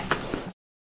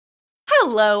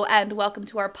Hello and welcome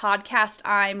to our podcast.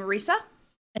 I'm Marisa,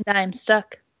 And I'm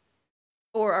stuck.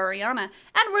 or Ariana,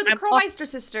 and we're the I'm Crowmeister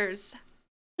sisters.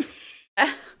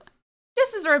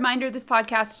 Just as a reminder, this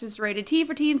podcast is rated T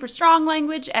for teen for strong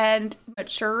language and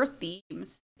mature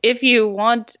themes. If you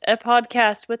want a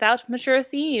podcast without mature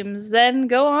themes, then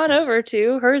go on over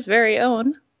to hers very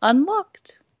own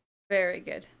Unlocked. Very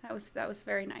good. That was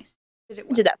very nice. Did it You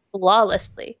well. did that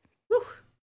flawlessly. Whew.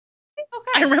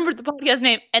 Okay. I remembered the podcast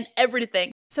name and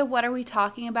everything. So what are we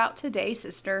talking about today,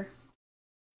 sister?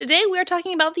 Today we are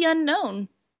talking about the unknown.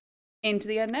 Into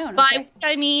the unknown. By Okay. which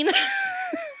I mean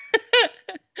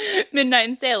Midnight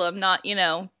in Salem, not,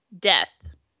 death.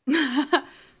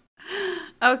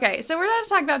 Okay, so we're going to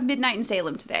talk about Midnight in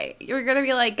Salem today. You're going to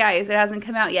be like, guys, it hasn't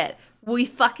come out yet. We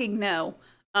fucking know.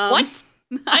 What?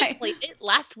 I played it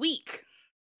last week.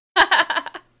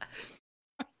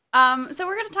 So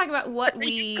we're going to talk about what Where are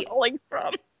you calling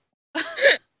from?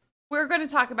 we're going to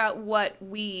talk about what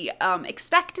we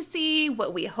expect to see,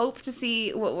 what we hope to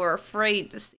see, what we're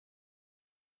afraid to see.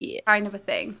 Yeah. Kind of a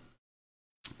thing.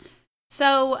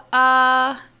 So,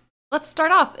 let's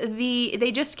start off.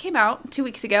 They just came out 2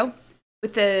 weeks ago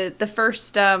with the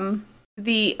first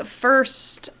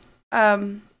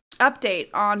update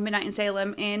on Midnight in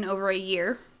Salem in over a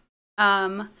year.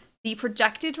 The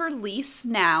projected release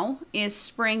now is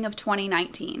spring of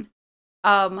 2019.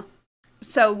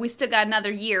 So we still got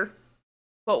another year,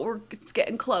 but it's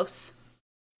getting close.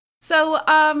 So,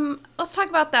 let's talk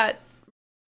about that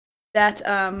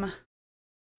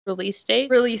Release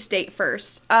date? release date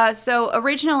first. So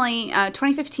originally,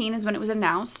 2015 is when it was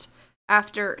announced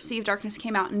after Sea of Darkness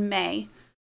came out in May.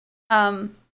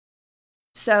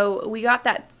 So we got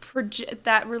that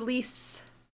release.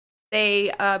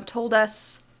 They told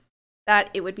us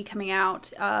that it would be coming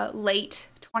out late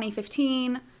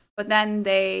 2015, but then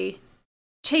they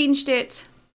changed it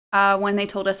when they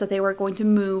told us that they were going to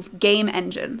move game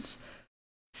engines.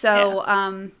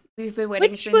 So we've been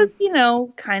waiting. Which was,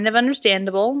 kind of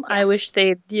understandable. Yeah. I wish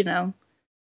they'd,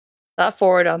 thought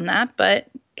forward on that, but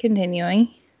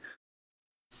continuing.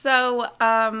 So,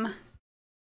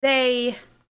 they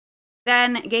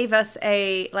then gave us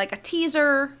a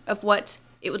teaser of what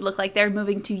it would look like. They're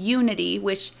moving to Unity,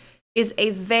 which is a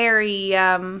very,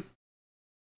 it's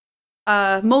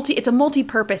a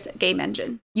multi-purpose game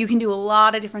engine. You can do a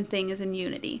lot of different things in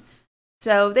Unity.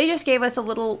 So they just gave us a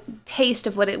little taste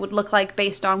of what it would look like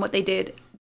based on what they did.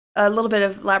 A little bit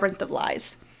of Labyrinth of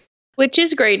Lies. Which Which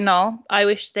is great and all. I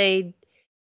wish they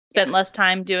spent less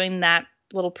time doing that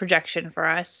little projection for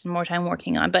us and more time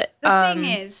working on. But the thing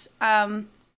is,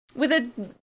 with a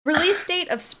release date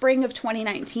of spring of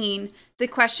 2019, the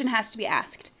question has to be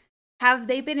asked. Have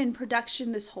they been in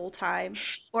production this whole time?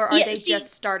 Or are they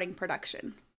just starting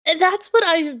production? that's what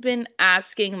I've been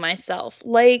asking myself.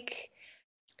 Like,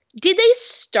 did they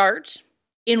start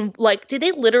did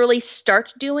they literally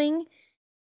start doing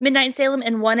Midnight in Salem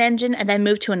in one engine and then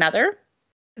move to another?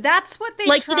 That's what they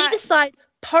Did they decide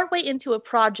partway into a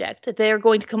project that they're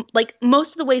going to come,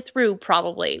 most of the way through,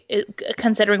 probably,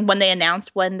 considering when they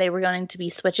announced when they were going to be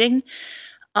switching?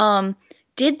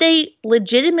 Did they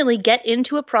legitimately get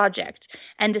into a project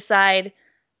and decide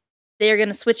they're going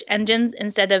to switch engines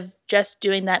instead of just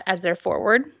doing that as their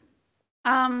forward?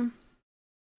 Does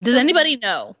anybody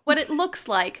know what it looks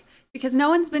like? Because no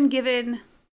one's been given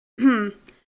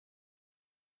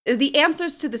the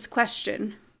answers to this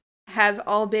question have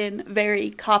all been very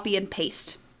copy and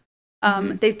paste.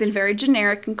 They've been very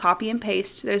generic and copy and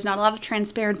paste. There's not a lot of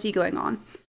transparency going on,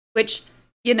 which,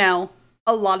 a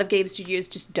lot of game studios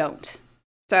just don't.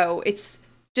 So it's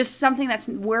just something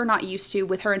we're not used to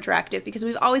with Her Interactive, because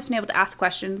we've always been able to ask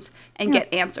questions and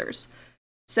get answers.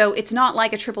 So it's not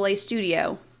like a AAA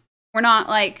studio. We're not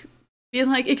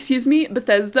being excuse me,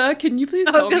 Bethesda, can you please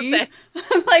tell me?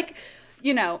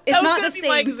 It's not the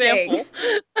same thing.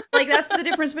 That's the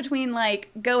difference between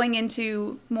going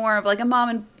into more of a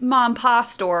mom and pop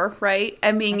store, right?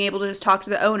 And being able to just talk to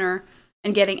the owner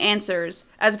and getting answers,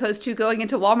 as opposed to going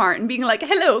into Walmart and being like,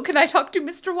 hello, can I talk to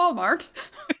Mr. Walmart?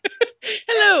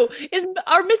 Hello,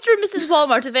 are Mr. and Mrs.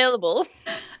 Walmart available?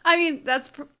 I mean, that's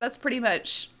pretty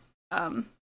much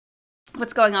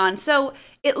what's going on. So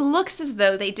it looks as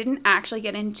though they didn't actually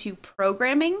get into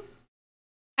programming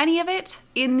any of it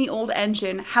in the old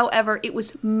engine. However, it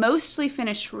was mostly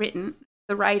finished written.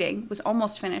 The writing was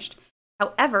almost finished.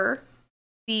 However,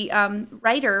 the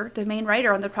main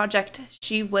writer on the project,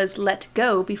 she was let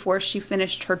go before she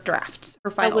finished her drafts,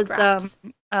 her final drafts.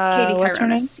 Katie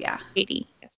Kyronis, yeah. Katie,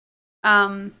 yes.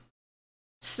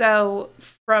 So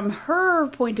from her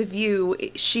point of view,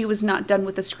 she was not done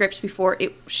with the script before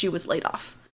she was laid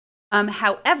off.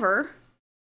 However,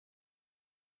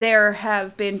 there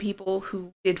have been people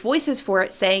who did voices for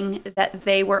it saying that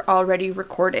they were already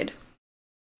recorded.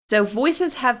 So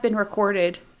voices have been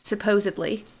recorded,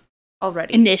 supposedly,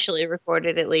 already. Initially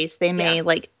recorded, at least. They may,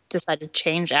 decide to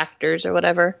change actors or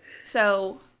whatever.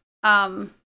 So, the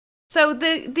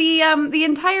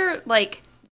entire, the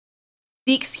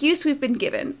excuse we've been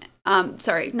given,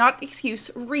 not excuse,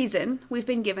 reason we've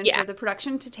been given for the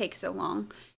production to take so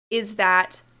long is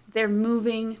that they're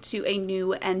moving to a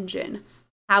new engine.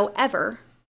 However,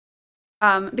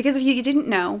 because if you didn't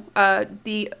know,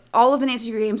 all of the Nancy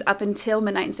Drew games up until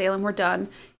Midnight in Salem were done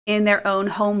in their own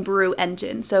homebrew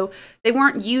engine. So they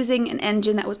weren't using an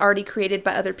engine that was already created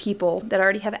by other people that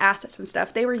already have assets and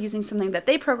stuff. They were using something that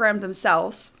they programmed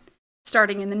themselves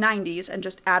starting in the 90s and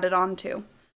just added on to.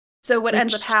 So what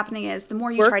ends up happening is the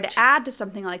more you try to add to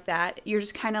something like that, you're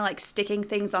just kind of like sticking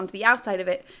things onto the outside of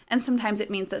it, and sometimes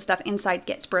it means that stuff inside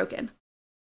gets broken.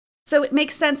 So it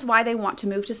makes sense why they want to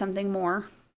move to something more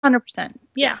 100%.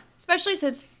 Yeah. Especially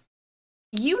since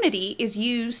Unity is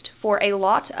used for a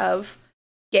lot of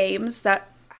games that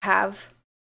have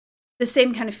the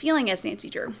same kind of feeling as Nancy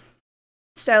Drew.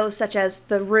 So, such as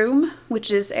The Room,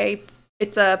 which is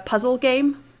it's a puzzle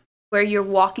game where you're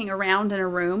walking around in a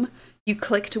room. You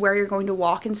click to where you're going to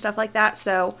walk and stuff like that.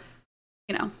 So,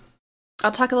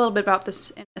 I'll talk a little bit about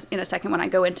this in a second when I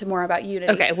go into more about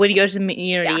Unity. Okay, when you go to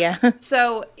Unity, yeah.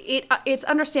 So it's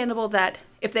understandable that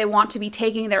if they want to be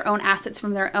taking their own assets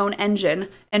from their own engine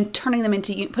and putting them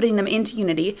into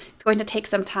Unity, it's going to take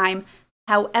some time.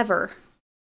 However,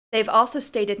 they've also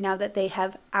stated now that they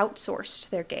have outsourced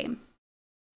their game.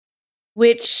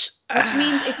 Which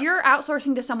means if you're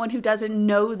outsourcing to someone who doesn't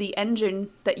know the engine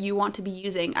that you want to be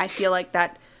using, I feel like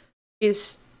that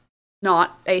is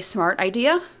not a smart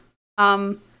idea.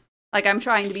 I'm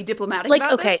trying to be diplomatic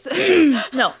about this.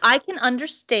 No, I can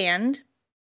understand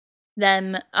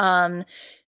them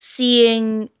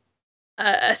seeing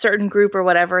a certain group or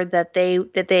whatever that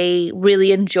they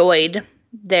really enjoyed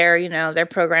their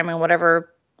programming,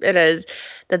 whatever it is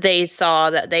that they saw,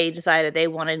 that they decided they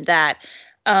wanted that.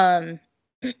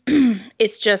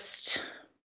 It's just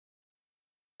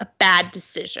a bad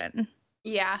decision.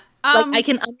 Yeah. I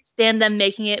can understand them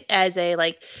making it as a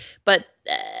but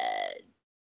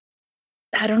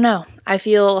I don't know. I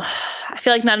feel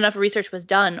like not enough research was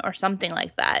done or something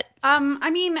like that. I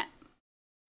mean,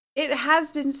 it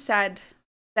has been said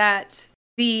that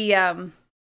the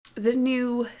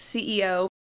new CEO,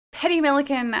 Penny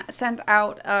Milliken, sent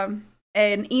out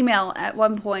an email at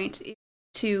one point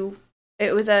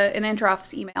it was an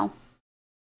interoffice email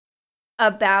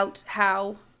about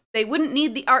how they wouldn't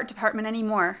need the art department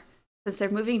anymore because they're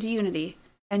moving to Unity,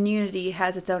 and Unity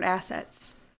has its own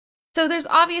assets. So there's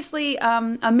obviously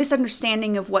a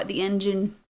misunderstanding of what the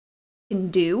engine can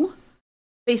do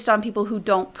based on people who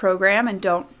don't program and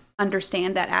don't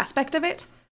understand that aspect of it.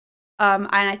 And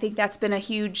I think that's been a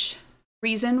huge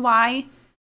reason why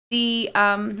the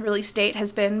release date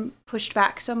has been pushed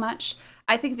back so much.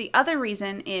 I think the other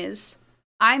reason is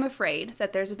I'm afraid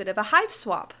that there's a bit of a hive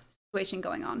swap situation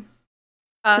going on.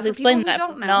 For people who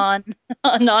don't know,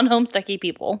 non-Homestucky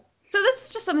people. So this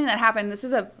is just something that happened. It's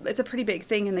a pretty big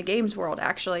thing in the games world,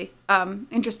 actually.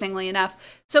 Interestingly enough,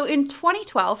 so in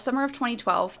 2012, summer of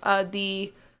 2012,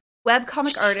 the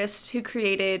webcomic artist who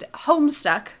created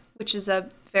Homestuck, which is a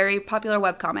very popular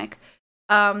webcomic,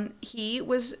 he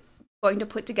was going to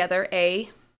put together a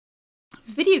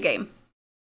video game,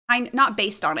 not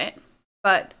based on it,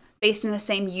 but based in the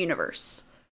same universe.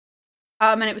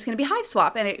 And it was going to be Hive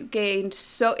Swap, and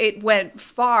it went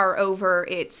far over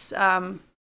its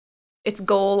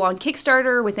goal on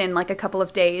Kickstarter within a couple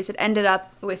of days. It ended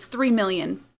up with 3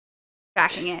 million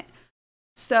backing it.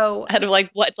 So out of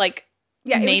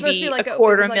yeah, it maybe was supposed to be a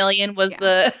quarter million was.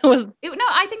 No,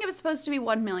 I think it was supposed to be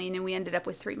 1 million, and we ended up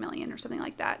with 3 million or something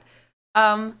like that.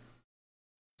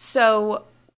 So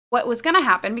what was going to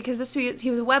happen, because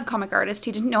he was a webcomic artist,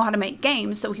 he didn't know how to make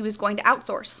games, so he was going to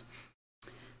outsource.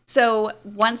 So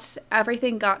once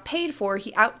everything got paid for,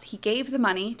 he gave the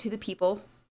money to the people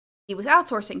he was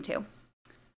outsourcing to,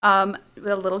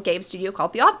 with a little game studio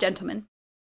called The Odd Gentleman.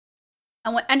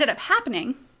 And what ended up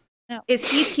happening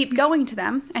is he'd keep going to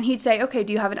them, and he'd say, okay,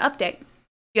 do you have an update? Do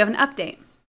you have an update?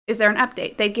 Is there an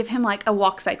update? They'd give him a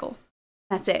walk cycle.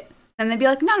 That's it. And they'd be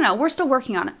like, no, we're still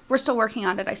working on it. We're still working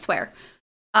on it, I swear.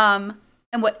 And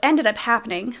what ended up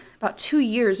happening, about 2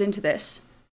 years into this,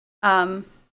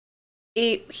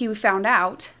 he found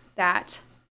out that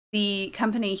the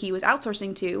company he was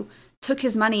outsourcing to took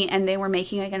his money, and they were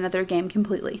making another game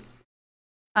completely.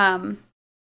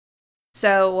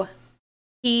 So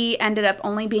he ended up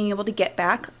only being able to get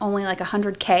back only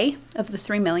 $100K of the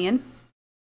 3 million.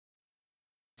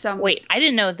 some. Wait, I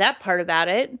didn't know that part about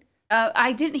it.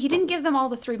 I didn't. He didn't give them all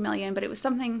the 3 million, but it was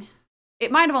something.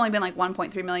 It might have only been like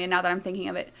 1.3 million now that I'm thinking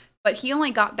of it. But he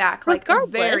only got back like a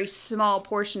very small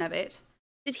portion of it.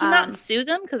 Did he not sue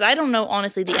them? Because I don't know,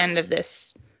 honestly, the end of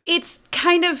this. It's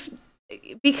kind of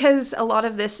because a lot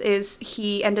of this is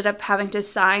he ended up having to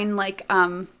sign like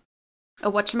a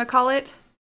whatchamacallit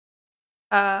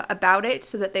about it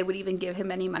so that they would even give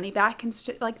him any money back and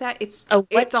shit like that. It's a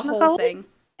whole thing.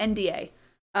 NDA.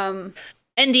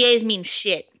 NDAs mean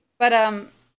shit. But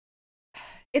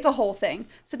it's a whole thing.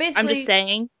 So basically, I'm just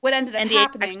saying, what ended up NDAs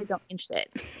happening actually don't mean shit.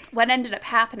 What ended up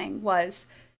happening was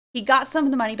he got some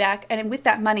of the money back, and with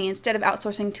that money, instead of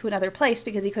outsourcing to another place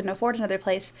because he couldn't afford another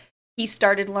place, he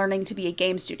started learning to be a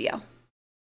game studio.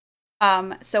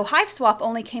 So Hiveswap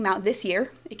only came out this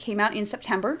year. It came out in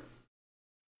September.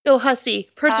 Go Hussy,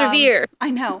 persevere. I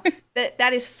know.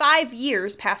 that is 5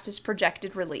 years past its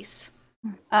projected release.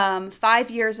 5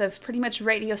 years of pretty much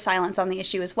radio silence on the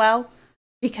issue as well,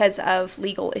 because of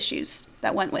legal issues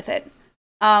that went with it.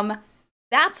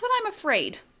 That's what I'm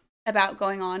afraid about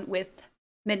going on with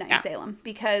Midnight in Salem,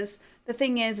 because the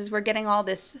thing is we're getting all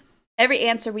this, every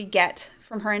answer we get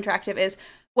from Her Interactive is,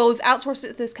 well, we've outsourced it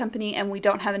to this company and we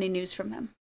don't have any news from them.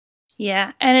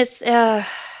 Yeah, and it's and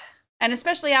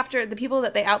especially after the people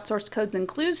that they outsourced Codes and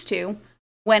Clues to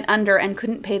went under and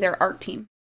couldn't pay their art team.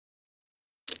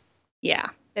 Yeah.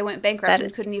 They went bankrupt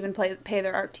and couldn't even pay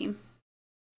their art team.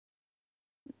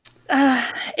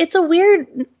 It's a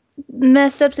weird,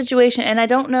 messed up situation, and I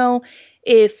don't know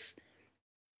if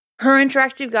Her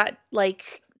Interactive got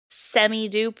like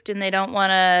semi-duped and they don't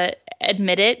want to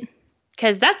admit it,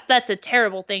 because that's a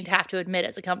terrible thing to have to admit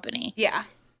as a company. Yeah,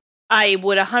 I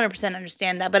would 100%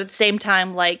 understand that, but at the same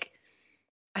time, like,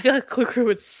 I feel like Clue Crew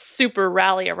would super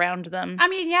rally around them. I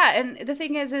mean, yeah, and the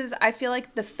thing is I feel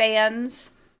like the fans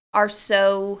are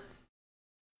so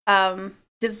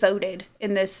devoted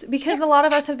in this, because a lot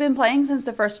of us have been playing since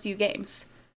the first few games.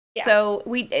 Yeah. So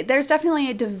there's definitely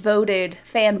a devoted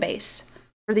fan base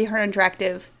for the Her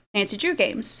Interactive Nancy Drew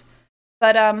games.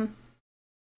 But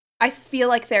I feel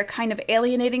like they're kind of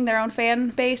alienating their own fan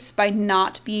base by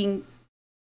not being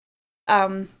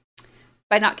by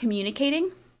not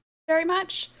communicating very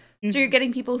much. Mm-hmm. So you're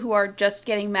getting people who are just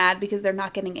getting mad because they're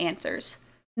not getting answers.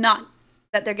 Not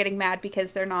that they're getting mad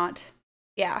because they're not.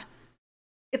 Yeah.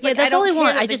 It's like, that's all I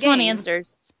want. I just want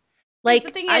answers. Like,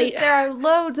 the thing is, there are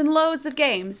loads and loads of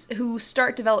games who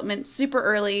start development super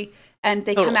early and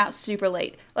they come out super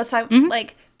late. Let's talk,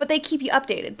 but they keep you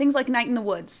updated. Things like Night in the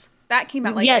Woods. That came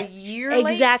out like a year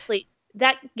late. Exactly.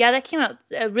 That came out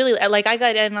really, like, I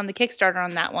got in on the Kickstarter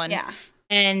on that one. Yeah.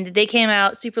 And they came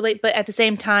out super late, but at the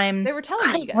same time, they were telling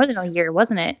me more than a year,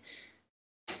 wasn't it?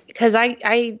 Because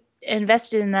I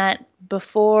invested in that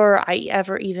before I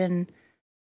ever even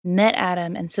met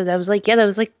Adam, and so that was a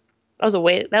ways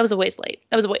late.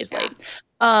 But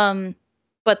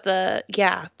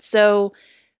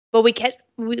we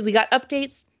got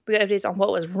updates. We got updates on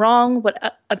what was wrong,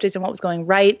 updates on what was going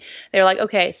right. They were like,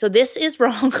 okay, so this is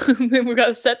wrong. Then we got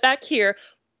to set back here.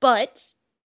 But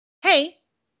hey,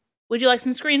 would you like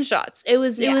some screenshots? It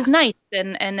was nice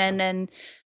and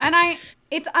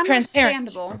it's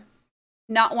understandable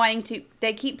not wanting to.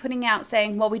 They keep putting out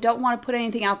saying, well, we don't want to put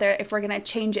anything out there if we're going to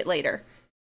change it later.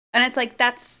 And it's like,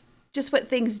 that's just what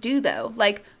things do, though.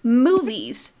 Like,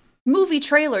 movie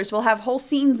trailers will have whole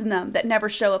scenes in them that never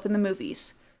show up in the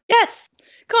movies. Yes,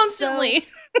 constantly. So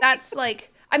that's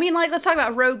like, I mean, like, let's talk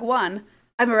about Rogue One.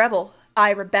 I'm a rebel.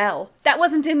 I rebel. That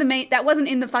wasn't in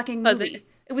the fucking movie.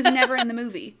 It was never in the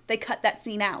movie. They cut that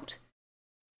scene out.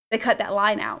 They cut that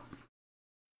line out.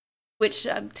 Which,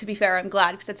 to be fair, I'm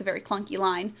glad, because it's a very clunky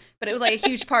line. But it was like a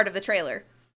huge part of the trailer.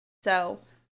 So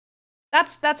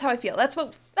that's how I feel. That's our,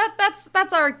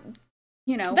 that's our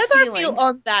feel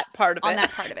on that part of it. On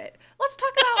that part of it. Let's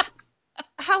talk about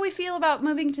how we feel about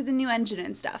moving to the new engine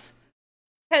and stuff.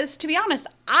 Because, to be honest,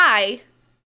 I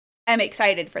am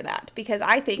excited for that, because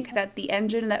I think that the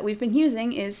engine that we've been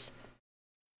using is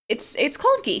it's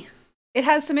clunky. It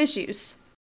has some issues.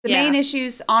 The main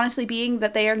issues, honestly, being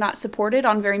that they are not supported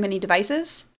on very many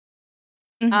devices.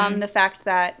 Mm-hmm. The fact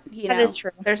that, that is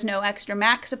true. There's no extra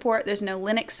Mac support, there's no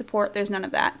Linux support, there's none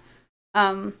of that.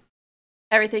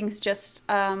 Everything's just,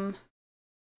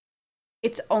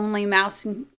 it's only mouse.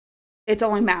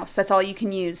 That's all you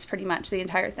can use, pretty much, the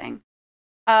entire thing.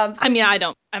 I mean, I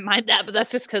mind that, but that's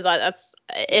just because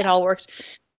it all works.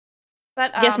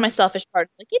 But yes, my selfish part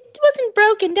is like, it wasn't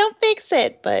broken, don't fix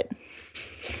it, but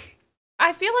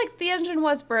I feel like the engine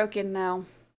was broken, though.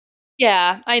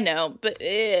 Yeah, I know, but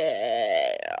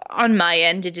on my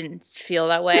end, it didn't feel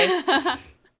that way. So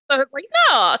it's like,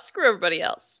 no, screw everybody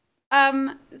else.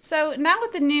 So now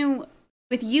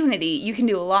with Unity, you can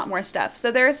do a lot more stuff.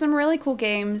 So there are some really cool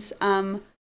games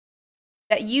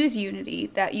that use Unity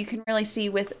that you can really see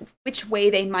with which way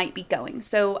they might be going.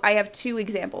 So I have two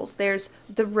examples. There's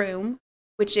The Room,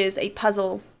 which is a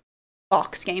puzzle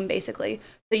box game, basically.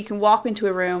 So you can walk into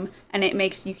a room, and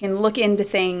you can look into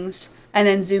things, and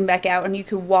then zoom back out, and you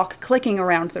can walk clicking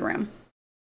around the room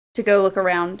to go look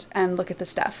around and look at the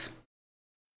stuff.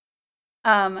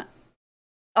 On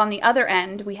the other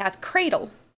end, we have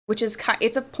Cradle, which is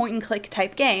it's a point-and-click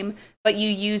type game, but you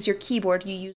use your keyboard,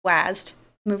 you use WASD to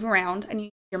move around, and you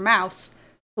use your mouse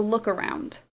to look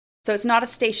around. So it's not a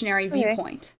stationary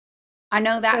viewpoint. I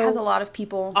know that has a lot of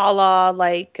people... A la,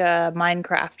 like,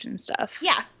 Minecraft and stuff.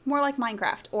 Yeah, more like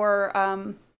Minecraft, or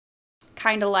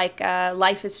kind of like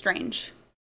Life is Strange.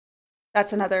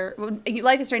 That's another...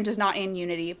 Life is Strange is not in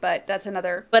Unity, but that's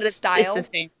another style. It's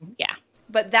the same, yeah.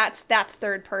 But that's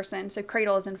third person, so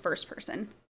Cradle is in first person.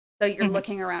 So you're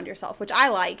looking around yourself, which I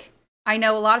like. I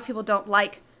know a lot of people don't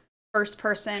like first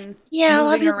person. Yeah, a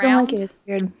lot of people don't like it. It's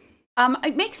weird.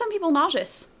 It makes some people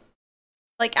nauseous.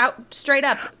 Like, out straight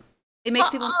up. It makes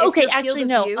people... Okay, actually,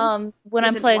 no. When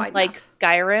I'm playing, like,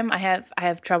 Skyrim, I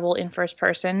have trouble in first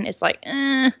person. It's like,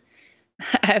 I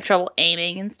have trouble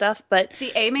aiming and stuff, but...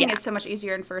 See, aiming is so much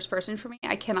easier in first person for me.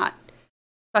 I cannot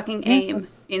fucking aim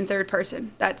in third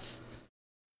person. That's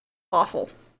awful.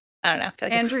 I don't know. I feel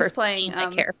like Andrew's playing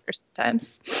my character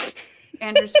sometimes.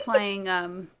 Andrew's playing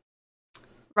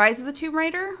Rise of the Tomb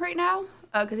Raider right now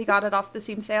because he got it off the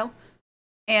Steam sale,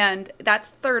 and that's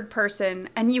third person,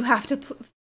 and you have to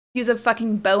use a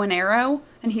fucking bow and arrow,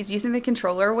 and he's using the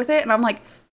controller with it, and I'm like,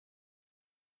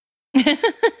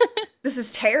 this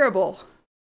is terrible.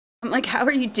 I'm like, how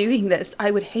are you doing this? I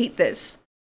would hate this.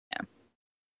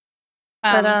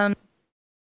 Yeah.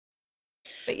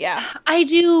 But yeah, I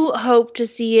do hope to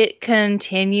see it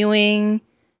continuing.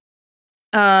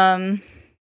 The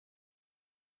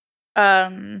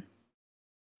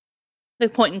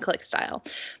point and click style,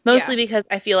 mostly because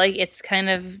I feel like it's kind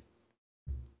of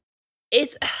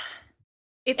it's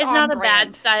not a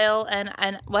bad style,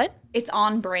 and what? It's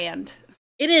on brand.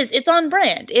 It is. It's on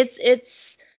brand.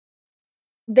 It's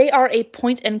they are a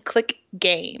point and click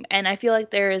game, and I feel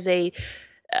like there is a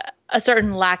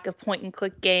certain lack of point and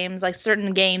click games. Like,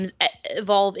 certain games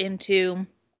evolve into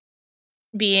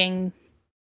being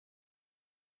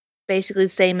basically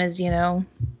the same as,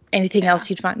 anything else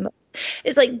you'd find.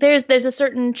 It's like there's a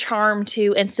certain charm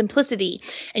to and simplicity,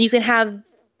 and you can have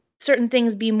certain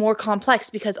things be more complex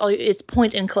because it's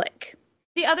point and click.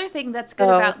 The other thing that's good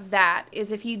about that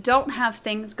is if you don't have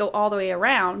things go all the way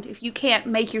around, if you can't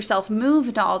make yourself move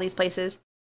into all these places,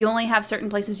 you only have certain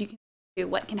places you can do.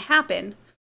 What can happen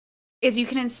is you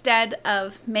can, instead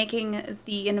of making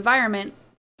the environment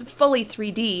fully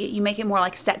 3D, you make it more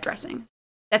like set dressing.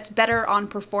 That's better on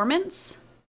performance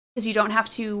because you don't have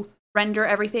to render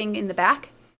everything in the back.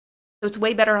 So it's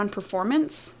way better on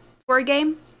performance for a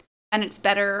game, and it's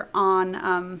better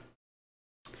on...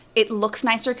 it looks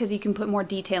nicer because you can put more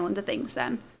detail into things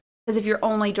then. Because if you're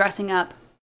only dressing up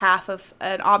half of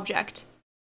an object,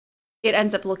 it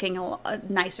ends up looking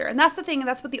nicer. And that's the thing,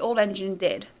 that's what the old engine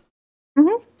did.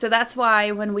 Mm-hmm. So that's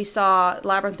why when we saw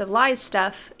Labyrinth of Lies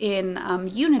stuff in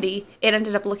Unity, it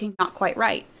ended up looking not quite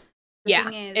right.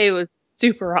 It was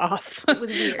super off. It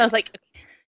was weird. I was like...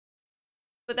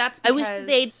 But that's because... I wish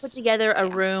they'd put together a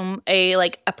room, a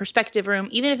perspective room,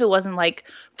 even if it wasn't,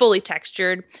 fully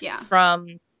textured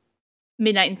from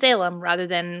Midnight in Salem, rather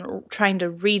than trying to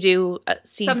redo a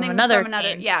scene from another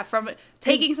game. Yeah, from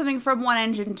taking something from one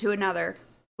engine to another,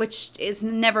 which is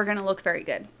never going to look very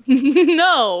good.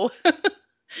 No.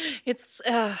 It's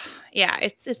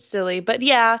it's silly, but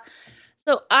yeah.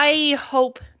 So I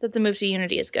hope that the move to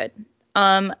Unity is good.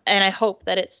 And I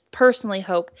personally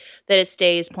hope that it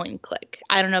stays point and click.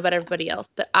 I don't know about everybody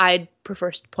else, but I'd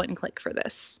prefer point and click for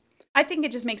this. I think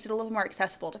it just makes it a little more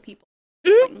accessible to people.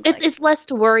 Mm-hmm. It's less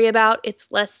to worry about. It's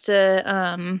less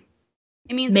to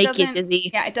it means make it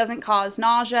dizzy. Yeah, it doesn't cause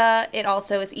nausea. It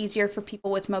also is easier for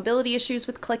people with mobility issues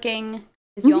with clicking,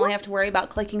 because you only have to worry about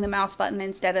clicking the mouse button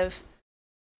instead of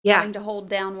having to hold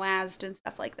down WASD and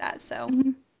stuff like that. So,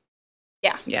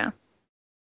 yeah.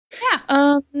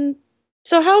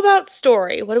 So how about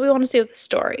story? What do we want to see with the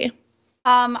story?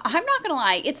 I'm not gonna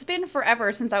lie, it's been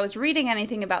forever since I was reading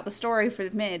anything about the story for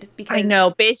the mid, because I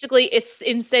know, basically it's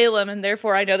in Salem, and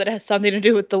therefore I know that it has something to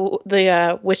do with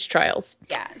the witch trials.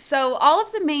 Yeah, so all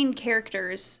of the main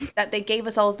characters that they gave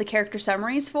us all of the character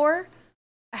summaries for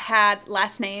had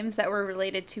last names that were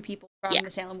related to people from the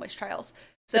Salem witch trials.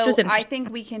 So I think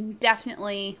we can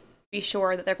definitely be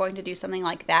sure that they're going to do something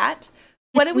like that.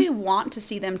 What do we want to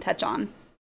see them touch on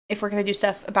if we're going to do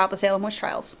stuff about the Salem witch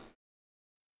trials.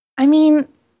 I mean,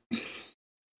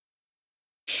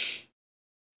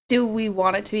 do we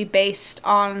want it to be based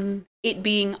on it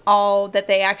being all that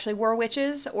they actually were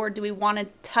witches, or do we want to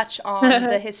touch on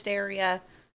the hysteria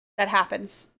that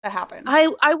happened?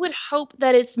 I would hope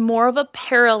that it's more of a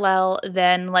parallel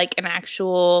than like an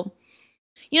actual,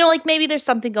 like maybe there's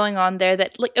something going on there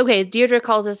that, like, okay, Deirdre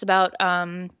calls us about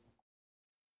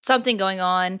something going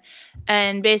on,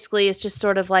 and basically it's just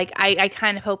sort of like I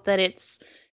kind of hope that it's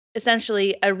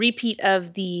essentially a repeat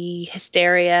of the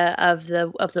hysteria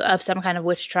of some kind of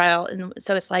witch trial, and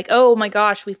so it's like, oh my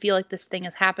gosh, we feel like this thing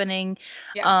is happening,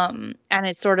 and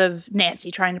it's sort of Nancy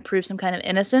trying to prove some kind of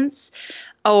innocence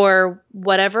or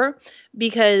whatever,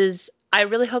 because I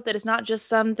really hope that it's not just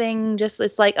something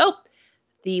it's like, oh,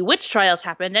 the witch trials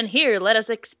happened and here, let us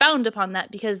expound upon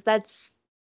that, because that's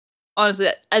honestly,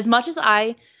 as much as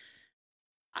I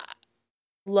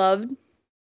loved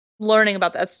learning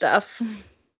about that stuff,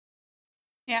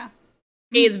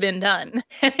 it's been done.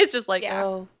 And it's just like,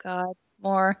 oh god,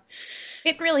 more.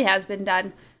 It really has been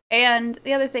done. And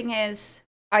the other thing is,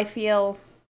 I feel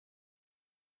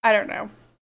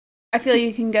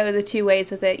you can go the two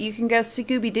ways with it. You can go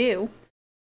Scooby-Doo.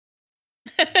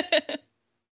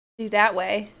 Do that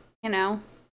way,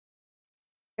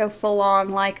 Go full on,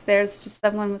 like, there's just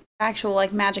someone with actual,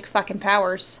 like, magic fucking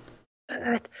powers.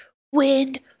 Earth,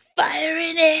 wind, fire,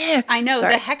 and air. I know.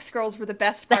 Sorry. The Hex Girls were the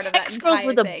best part of that entire thing. The Hex Girls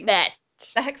were the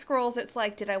best. The Hex Girls, it's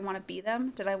like, did I want to be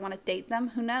them? Did I want to date them?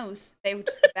 Who knows? They were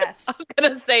just the best. I was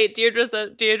gonna say, Deirdre's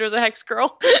a Hex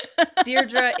Girl.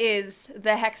 Deirdre is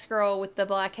the Hex Girl with the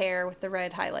black hair with the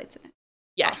red highlights in it.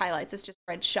 Yes. Not highlights, it's just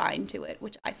red shine to it,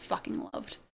 which I fucking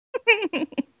loved.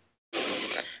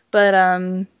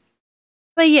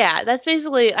 But yeah, that's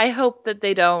basically, I hope that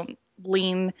they don't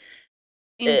lean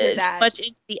into that much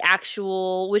into the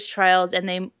actual witch trials, and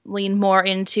they lean more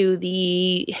into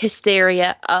the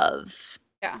hysteria of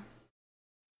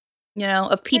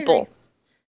of people.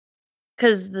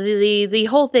 Because the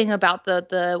whole thing about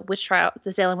the witch trial,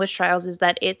 the Salem witch trials, is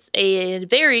that it's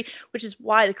which is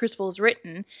why the Crucible is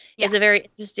written. It's a very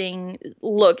interesting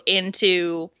look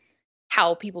into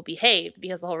how people behaved,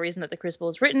 because the whole reason that the Crucible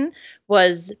was written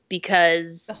was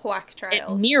because the Whack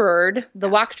trials. It mirrored the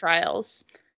Whack trials.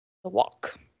 The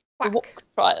Whack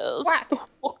trials. Whack.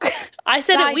 I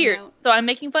said it weird, so I'm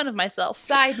making fun of myself.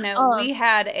 Side note, we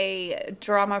had a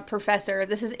drama professor,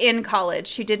 this is in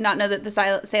college, who did not know that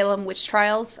the Salem witch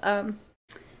trials had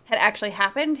actually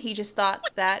happened. He just thought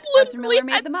that Arthur Miller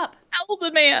made them up. Tell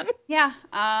the man. Yeah.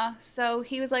 So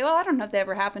he was like, well, I don't know if they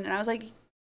ever happened. And I was like,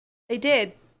 they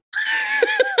did.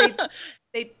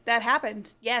 That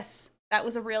happened. Yes, that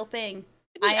was a real thing.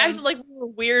 I feel like we were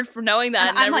weird for knowing that.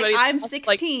 And I'm like, I'm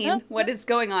 16. Like, what is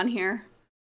going on here?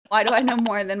 Why do I know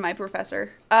more than my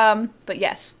professor? But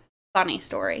yes, funny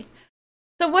story.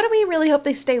 So what do we really hope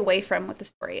they stay away from with the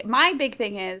story? My big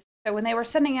thing is, so when they were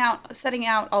setting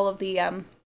out all of the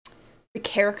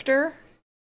character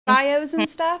bios and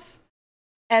stuff,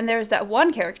 and there's that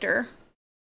one character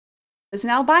is an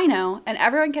albino, and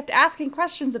everyone kept asking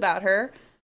questions about her,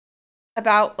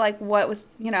 about like what was,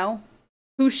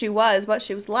 who she was, what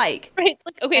she was like. Right, it's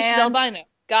like, okay, and she's albino.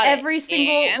 Got it. Every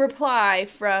single reply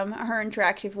from her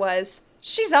interactive was,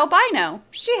 she's albino.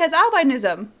 She has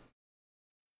albinism.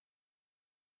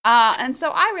 And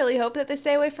so I really hope that they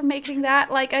stay away from making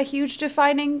that like a huge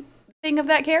defining thing of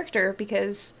that character,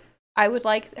 because I would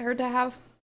like her to have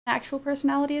an actual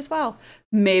personality as well.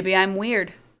 Maybe I'm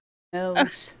weird. Who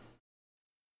knows?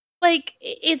 Like,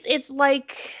 it's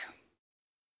like,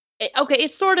 okay,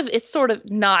 it's sort of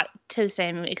not to the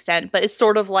same extent, but it's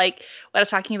sort of like what I was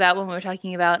talking about when we were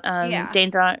talking about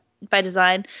Danger by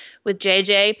Design with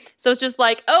JJ. So it's just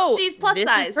like, oh, she's plus this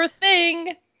size. Is her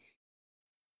thing.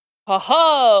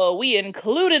 Ha, we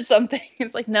included something.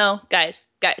 It's like, no, guys.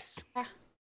 This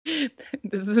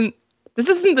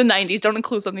isn't the 90s. Don't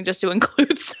include something just to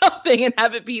include something and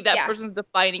have it be that person's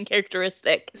defining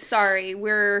characteristic. Sorry,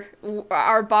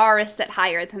 our bar is set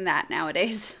higher than that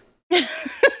nowadays.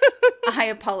 I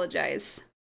apologize.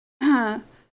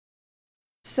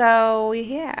 So,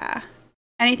 yeah.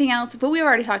 Anything else? But we've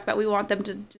already talked about, we want them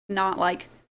to not, like,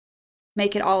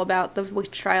 make it all about the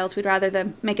witch trials. We'd rather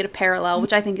them make it a parallel,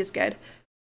 which I think is good.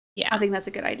 Yeah. I think that's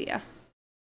a good idea.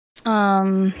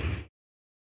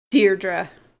 Deirdre.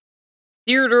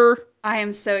 I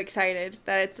am so excited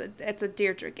that it's a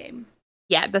Deirdre game.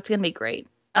 Yeah, that's gonna be great.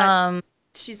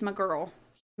 She's my girl.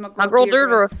 My girl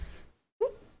Deirdre.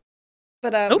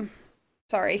 But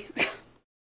sorry.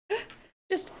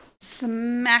 Just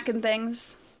smacking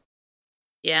things.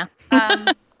 Yeah.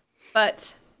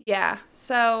 But yeah,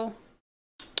 so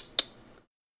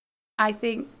I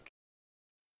think.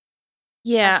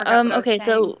 Yeah. I forgot what I was Okay. saying.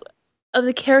 So, of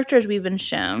the characters we've been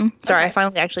shown, sorry, I Okay.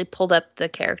 finally actually pulled up the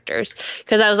characters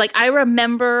because I was like, I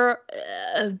remember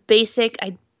basic.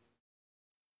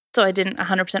 So I didn't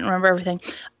 100% remember everything.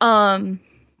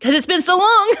 Because it's been so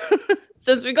long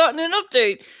since we gotten an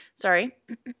update. Sorry.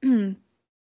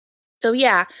 So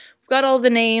yeah, we've got all the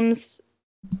names.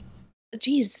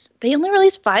 Jeez, they only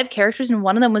released 5 characters, and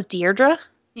one of them was Deirdre.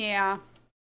 Yeah.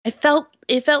 It felt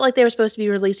like they were supposed to be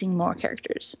releasing more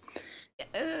characters.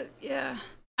 Yeah.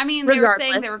 I mean, they were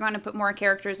saying they were Regardless. going to put more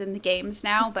characters in the games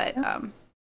now, but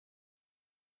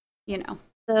you know.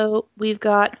 So we've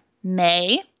got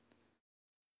May,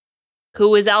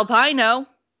 who is albino.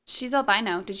 She's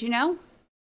albino. Did you know?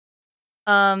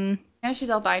 Um, Yeah, she's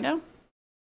albino.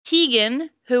 Tegan,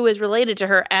 who is related to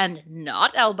her and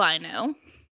not albino.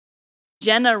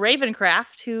 Jenna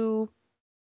Ravencraft, who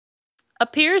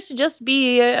appears to just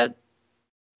be a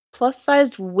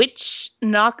plus-sized witch.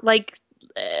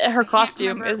 Her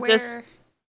costume is just.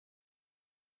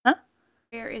 Huh?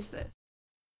 Where is this?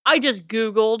 I just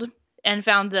Googled and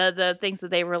found the things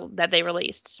that they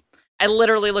released. I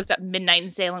literally looked up Midnight in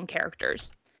Salem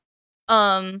characters.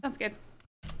 That's good.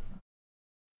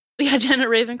 Yeah, Jenna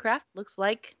Ravencraft looks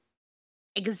like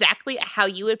exactly how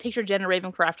you would picture Jenna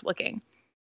Ravencraft looking.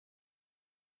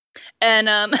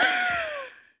 And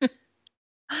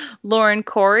Lauren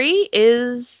Corey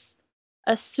is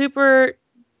a super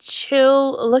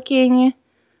chill looking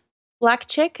black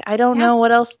chick. I don't know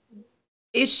what else.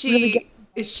 Is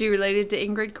she related to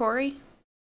Ingrid Corey?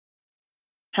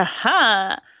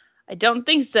 Haha. I don't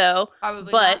think so.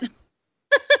 Probably but not.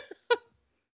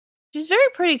 She's very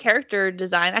pretty character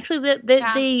design. Actually,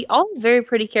 they all have very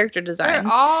pretty character designs.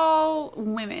 They're all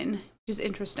women, which is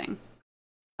interesting.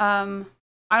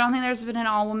 I don't think there's been an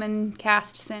all-woman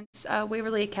cast since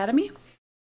Waverly Academy.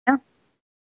 Yeah.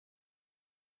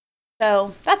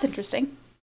 So that's interesting.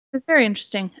 It's very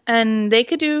interesting. And they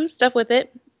could do stuff with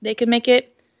it. They could make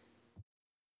it.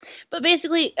 But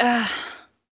basically, I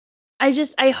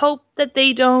hope that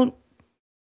they don't.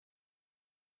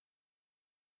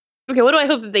 Okay, what do I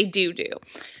hope that they do?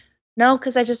 No,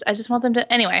 because I just want them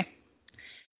to. Anyway,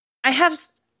 I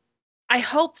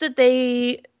hope that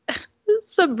they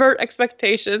subvert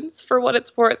expectations for what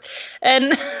it's worth.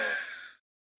 And,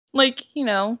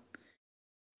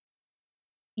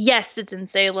 yes, it's in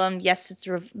Salem. Yes, it's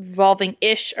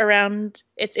revolving-ish around.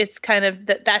 It's kind of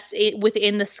that's it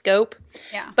within the scope.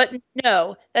 Yeah. But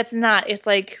no, that's not. It's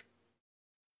like,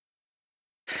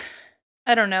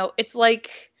 I don't know. It's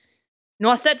like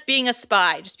Noisette being a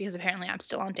spy, just because apparently I'm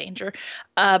still on Danger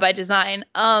by design.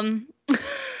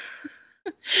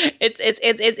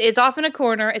 It's off in a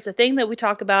corner. It's a thing that we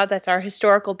talk about. That's our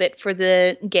historical bit for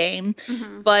the game,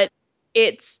 but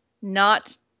it's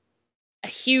not a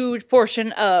huge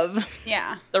portion of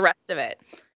the rest of it.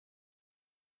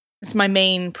 It's my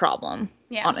main problem,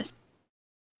 honestly.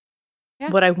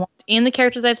 Yeah. What I want in the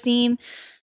characters I've seen,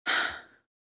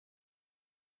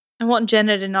 I want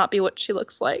Jenna to not be what she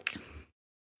looks like.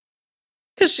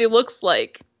 Because she looks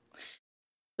like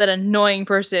that annoying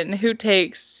person who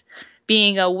takes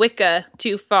being a Wicca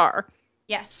too far.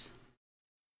 Yes.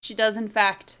 She does, in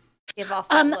fact, give off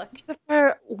that look. I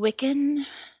prefer Wiccan.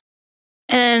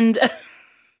 And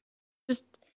just,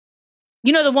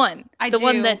 the one. I do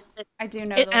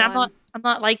know the one. I'm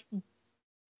not like.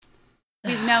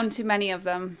 We've known too many of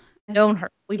them. Known her.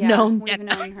 We've known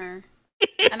her.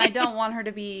 And I don't want her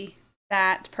to be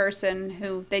that person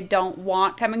who they don't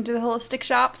want coming to the holistic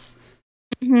shops.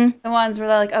 Mm-hmm. The ones where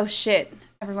they're like, oh shit,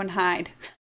 everyone hide.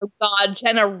 Oh god,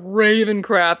 Jenna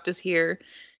Ravencraft is here.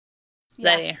 Yeah.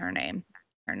 That ain't her name.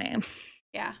 Her name.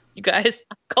 Yeah. You guys,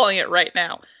 I'm calling it right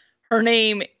now. Her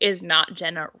name is not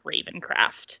Jenna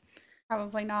Ravencraft.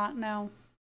 Probably not, no.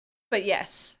 But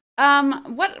yes.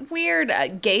 What weird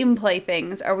gameplay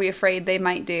things are we afraid they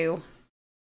might do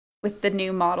with the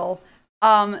new model?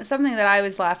 Something that I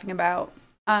was laughing about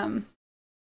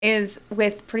is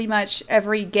with pretty much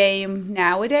every game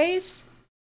nowadays,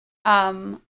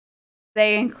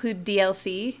 they include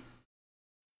DLC.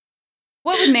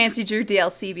 What would Nancy Drew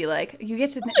DLC be like? You get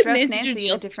to dress Nancy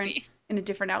in a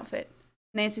different outfit.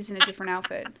 Nancy's in a different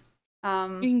outfit.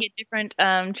 You can get different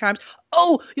charms.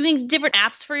 Oh, you can get different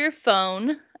apps for your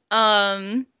phone.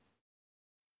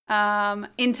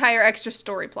 Entire extra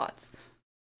story plots.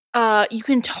 You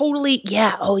can totally,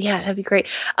 that'd be great.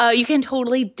 You can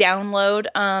totally download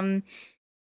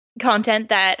content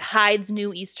that hides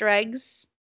new Easter eggs.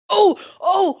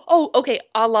 Okay.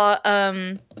 A la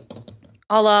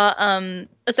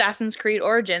Assassin's Creed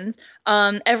Origins.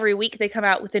 Every week they come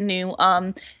out with a new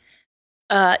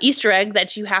Easter egg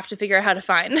that you have to figure out how to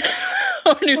find.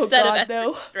 Or a new set of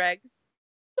Easter eggs.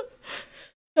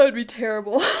 That would be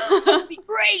terrible. That would be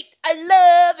great. I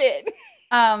love it.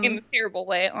 In a terrible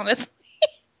way, honestly.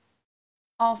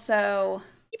 Also,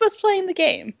 keep us playing the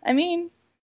game. I mean,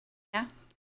 yeah.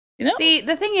 You know. See,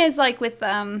 the thing is, like with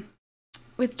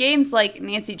games like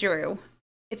Nancy Drew,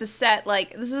 it's a set.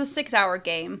 Like this is a 6-hour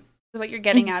game. So what you're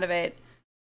getting out of it,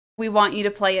 we want you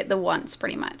to play it the once,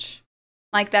 pretty much.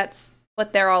 Like that's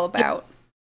what they're all about.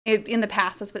 In the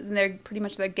past, that's what pretty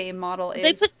much their game model is.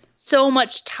 They put so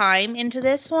much time into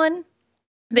this one.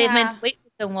 They've made us wait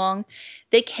for so long.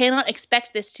 They cannot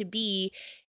expect this to be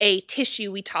a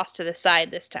tissue we toss to the side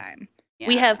this time. Yeah.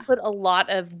 We have put a lot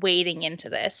of waiting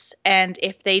into this, and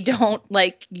if they don't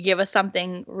give us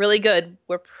something really good,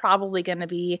 we're probably going to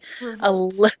be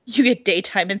you get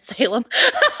daytime in Salem.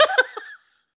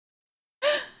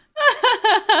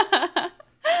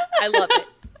 I love it.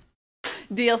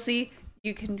 DLC.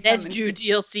 You can come Drew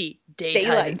DLC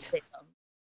Daylight.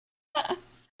 I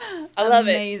love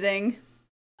Amazing. it.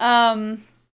 Amazing.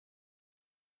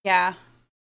 Yeah.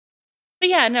 But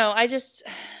yeah, no, I just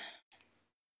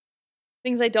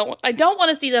things I don't want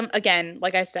to see them again,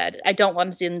 like I said. I don't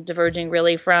want to see them diverging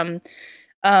really from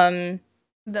the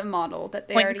model that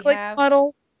they already have.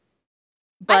 Model.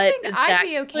 But I think I'd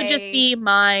be okay. Could just be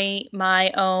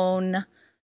my own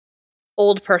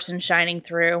old person shining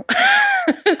through.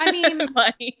 I mean,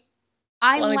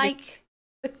 I like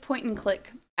the point and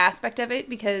click aspect of it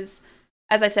because,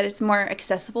 as I've said, it's more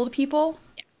accessible to people.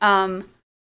 Yeah.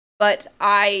 But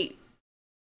I,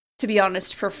 to be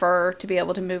honest, prefer to be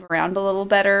able to move around a little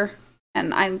better.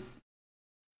 And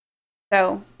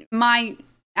so my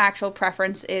actual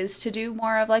preference is to do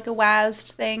more of like a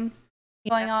WASD thing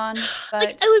going on.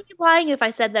 But I would be lying if I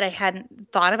said that I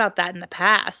hadn't thought about that in the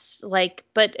past.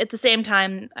 But at the same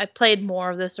time, I've played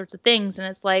more of those sorts of things, and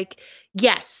it's like,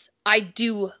 yes, I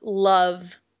do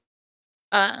love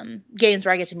games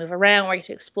where I get to move around, where I get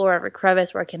to explore every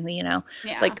crevice, where I can,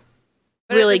 but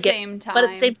really But at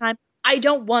the same time, I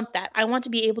don't want that. I want to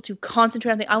be able to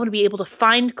concentrate on things. I want to be able to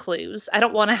find clues. I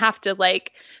don't want to have to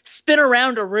spin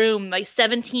around a room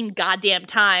 17 goddamn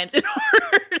times in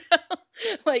order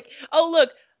to oh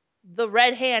look, the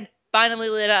red hand finally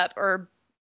lit up, or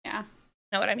yeah,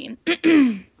 know what I mean.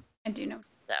 I do know.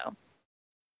 So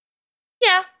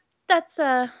yeah, that's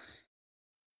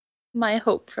my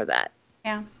hope for that.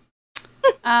 Yeah.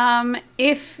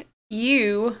 If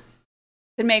you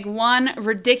could make one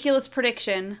ridiculous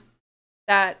prediction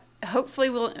that hopefully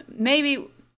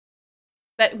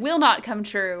that will not come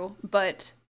true,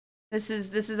 but this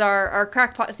is our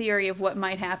crackpot theory of what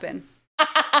might happen.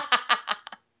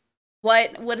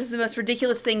 What is the most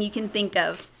ridiculous thing you can think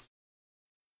of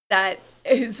that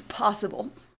is possible?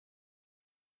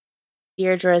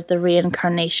 Deirdre is the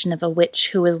reincarnation of a witch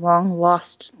who was long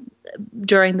lost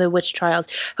during the witch trials.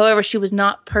 However, she was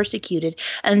not persecuted,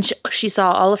 and she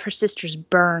saw all of her sisters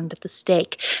burned at the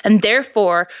stake. And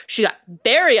therefore, she got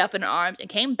Barry up in arms and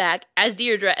came back as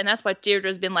Deirdre, and that's why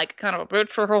Deirdre's been kind of a bitch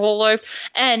for her whole life.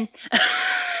 And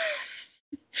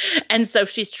and so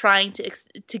she's trying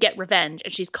to get revenge,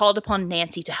 and she's called upon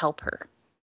Nancy to help her.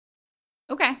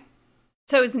 Okay.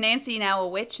 So is Nancy now a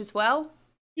witch as well?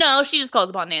 No, she just calls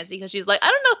upon Nancy because she's like, I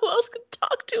don't know who else can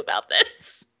talk to about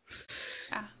this.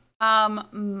 Yeah.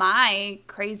 My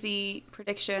crazy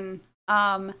prediction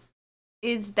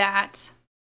is that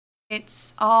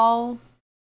it's all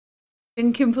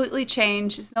been completely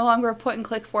changed. It's no longer a point and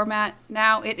click format.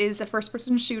 Now it is a first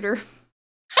person shooter.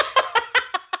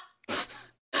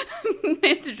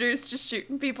 Nancy Drew's just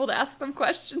shooting people to ask them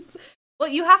questions. Well,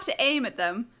 you have to aim at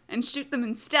them and shoot them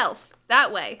in stealth.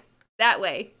 That way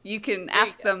you can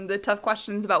ask them the tough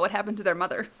questions about what happened to their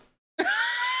mother.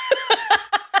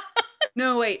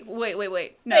 No, wait.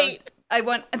 No,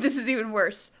 this is even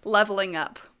worse. Leveling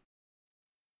up.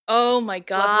 Oh my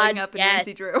god. Leveling up in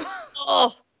Nancy Drew.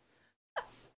 Oh.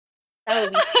 That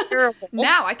would be terrible.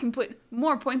 Now I can put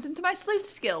more points into my sleuth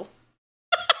skill.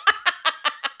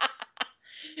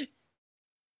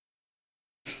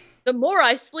 The more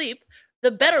I sleep,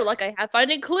 the better luck I have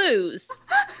finding clues.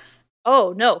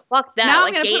 Oh no, fuck that. Now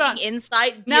I'm gonna put on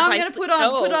insight. Now I'm gonna put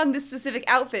on this specific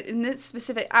outfit. In this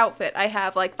specific outfit, I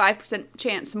have 5%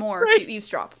 chance more to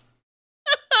eavesdrop.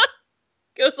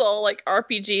 Goes all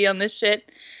RPG on this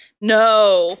shit.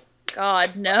 No.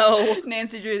 God, no.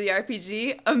 Nancy Drew the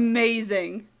RPG.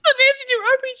 Amazing. The Nancy Drew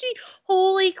RPG.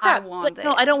 Holy crap. I want it.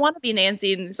 No, I don't want to be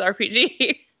Nancy in this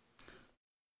RPG.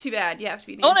 Too bad. You have to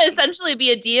be Nancy. I want to essentially be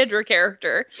a Deirdre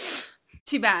character.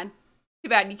 Too bad.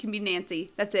 You can be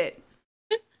Nancy. That's it.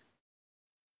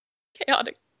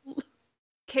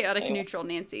 Chaotic neutral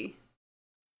Nancy.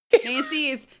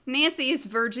 Nancy is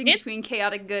verging between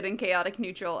chaotic good and chaotic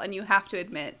neutral, and you have to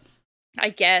admit. I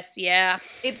guess, yeah.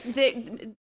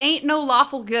 Ain't no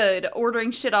lawful good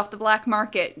ordering shit off the black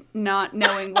market, not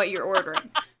knowing what you're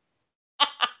ordering.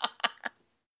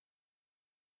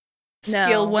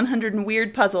 Skill 100 in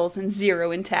weird puzzles and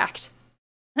 0 in tact.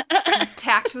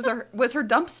 Tact was her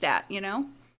dump stat, you know?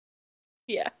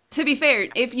 Yeah. To be fair,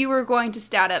 if you were going to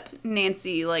stat up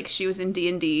Nancy like she was in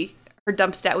D&D, her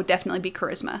dump stat would definitely be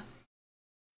charisma.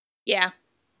 Yeah.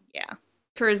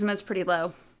 Charisma's pretty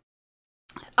low.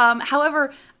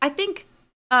 However, I think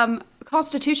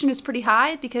Constitution is pretty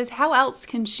high, because how else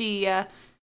can she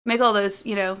make all those,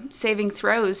 saving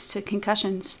throws to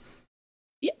concussions?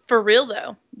 Yeah, for real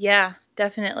though. Yeah,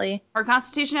 definitely. Her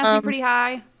Constitution has to be pretty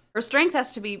high. Her Strength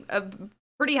has to be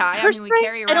pretty high. Her strength, we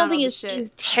carry around I don't think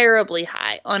is terribly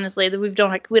high. Honestly, we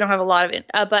don't have a lot of it.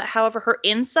 But however, her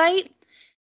insight,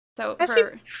 so has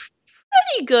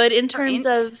pretty good in terms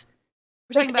of.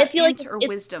 We're talking about int or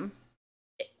wisdom.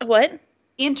 What?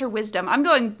 Int or wisdom. I'm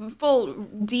going full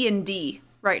D&D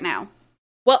right now.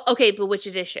 Well, okay, but which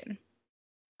edition?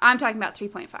 I'm talking about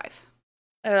 3.5.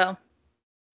 Oh.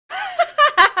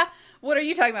 What are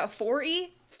you talking about? 4E?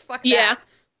 Fuck that. Yeah.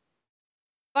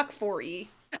 Fuck 4E.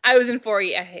 I was in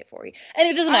 4E. I hate 4E. And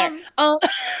it doesn't matter.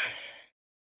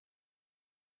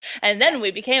 And then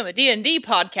we became a D&D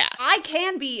podcast. I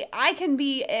can be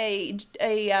a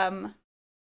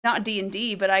not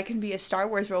D&D, but I can be a Star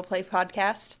Wars roleplay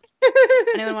podcast.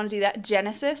 Anyone want to do that?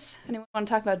 Genesis? Anyone want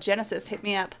to talk about Genesis? Hit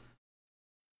me up.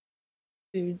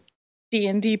 Dude,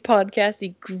 D&D podcast be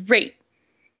great.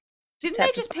 Didn't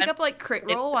they just pick up like Crit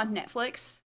Role on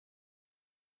Netflix?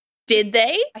 Did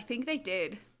they? I think they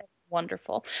did. That's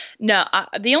wonderful. No,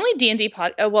 the only D&D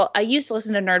well, I used to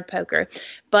listen to Nerd Poker,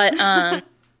 but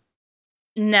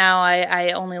now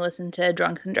I only listen to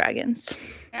Drunks and Dragons.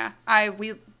 Yeah,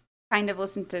 we kind of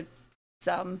listen to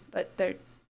some, but they're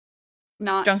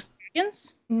not Drunks and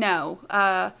Dragons. No,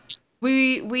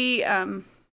 we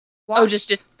watched,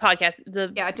 just podcast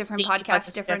different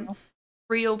podcasts, different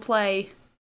real play.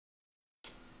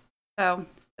 So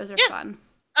those are fun.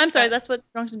 I'm sorry, that's what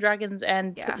Drunks and Dragons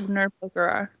and Nerd Poker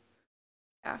are.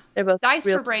 Yeah, they're both. Dice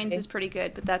for Brains is pretty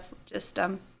good, but that's just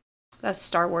that's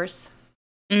Star Wars.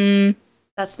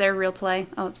 That's their real play.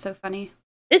 Oh, it's so funny.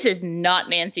 This is not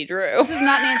Nancy Drew. This is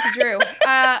not Nancy Drew.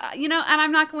 And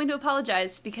I'm not going to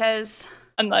apologize, because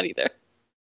I'm not either.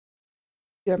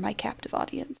 You're my captive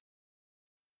audience.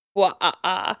 Well,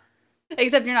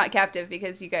 Except you're not captive,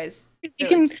 because you guys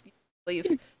can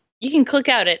leave. You can click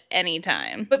out at any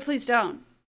time. But please don't.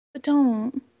 But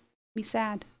don't. Be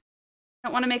sad. I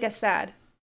don't want to make us sad.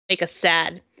 Make us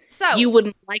sad. So you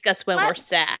wouldn't like us when we're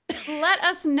sad. Let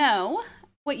us know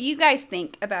what you guys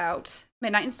think about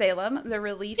Midnight in Salem, the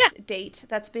release date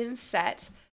that's been set.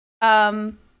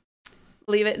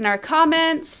 Leave it in our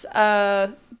comments.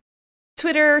 Twitter,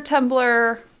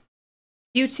 Tumblr,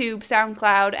 YouTube,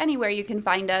 SoundCloud, anywhere you can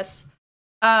find us.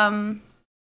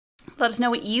 Let us know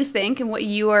what you think and what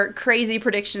your crazy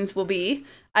predictions will be.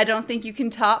 I don't think you can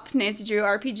top Nancy Drew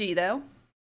RPG, though.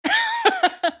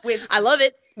 I love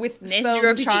it. With Nancy Foam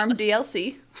Drew RPG. Charm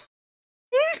DLC.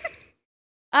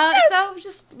 So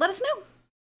just let us know.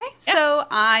 Okay. Yeah. So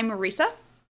I'm Marisa.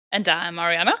 And I'm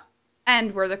Ariana.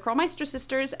 And we're the Krollmeister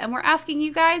sisters, and we're asking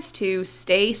you guys to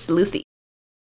stay sleuthy.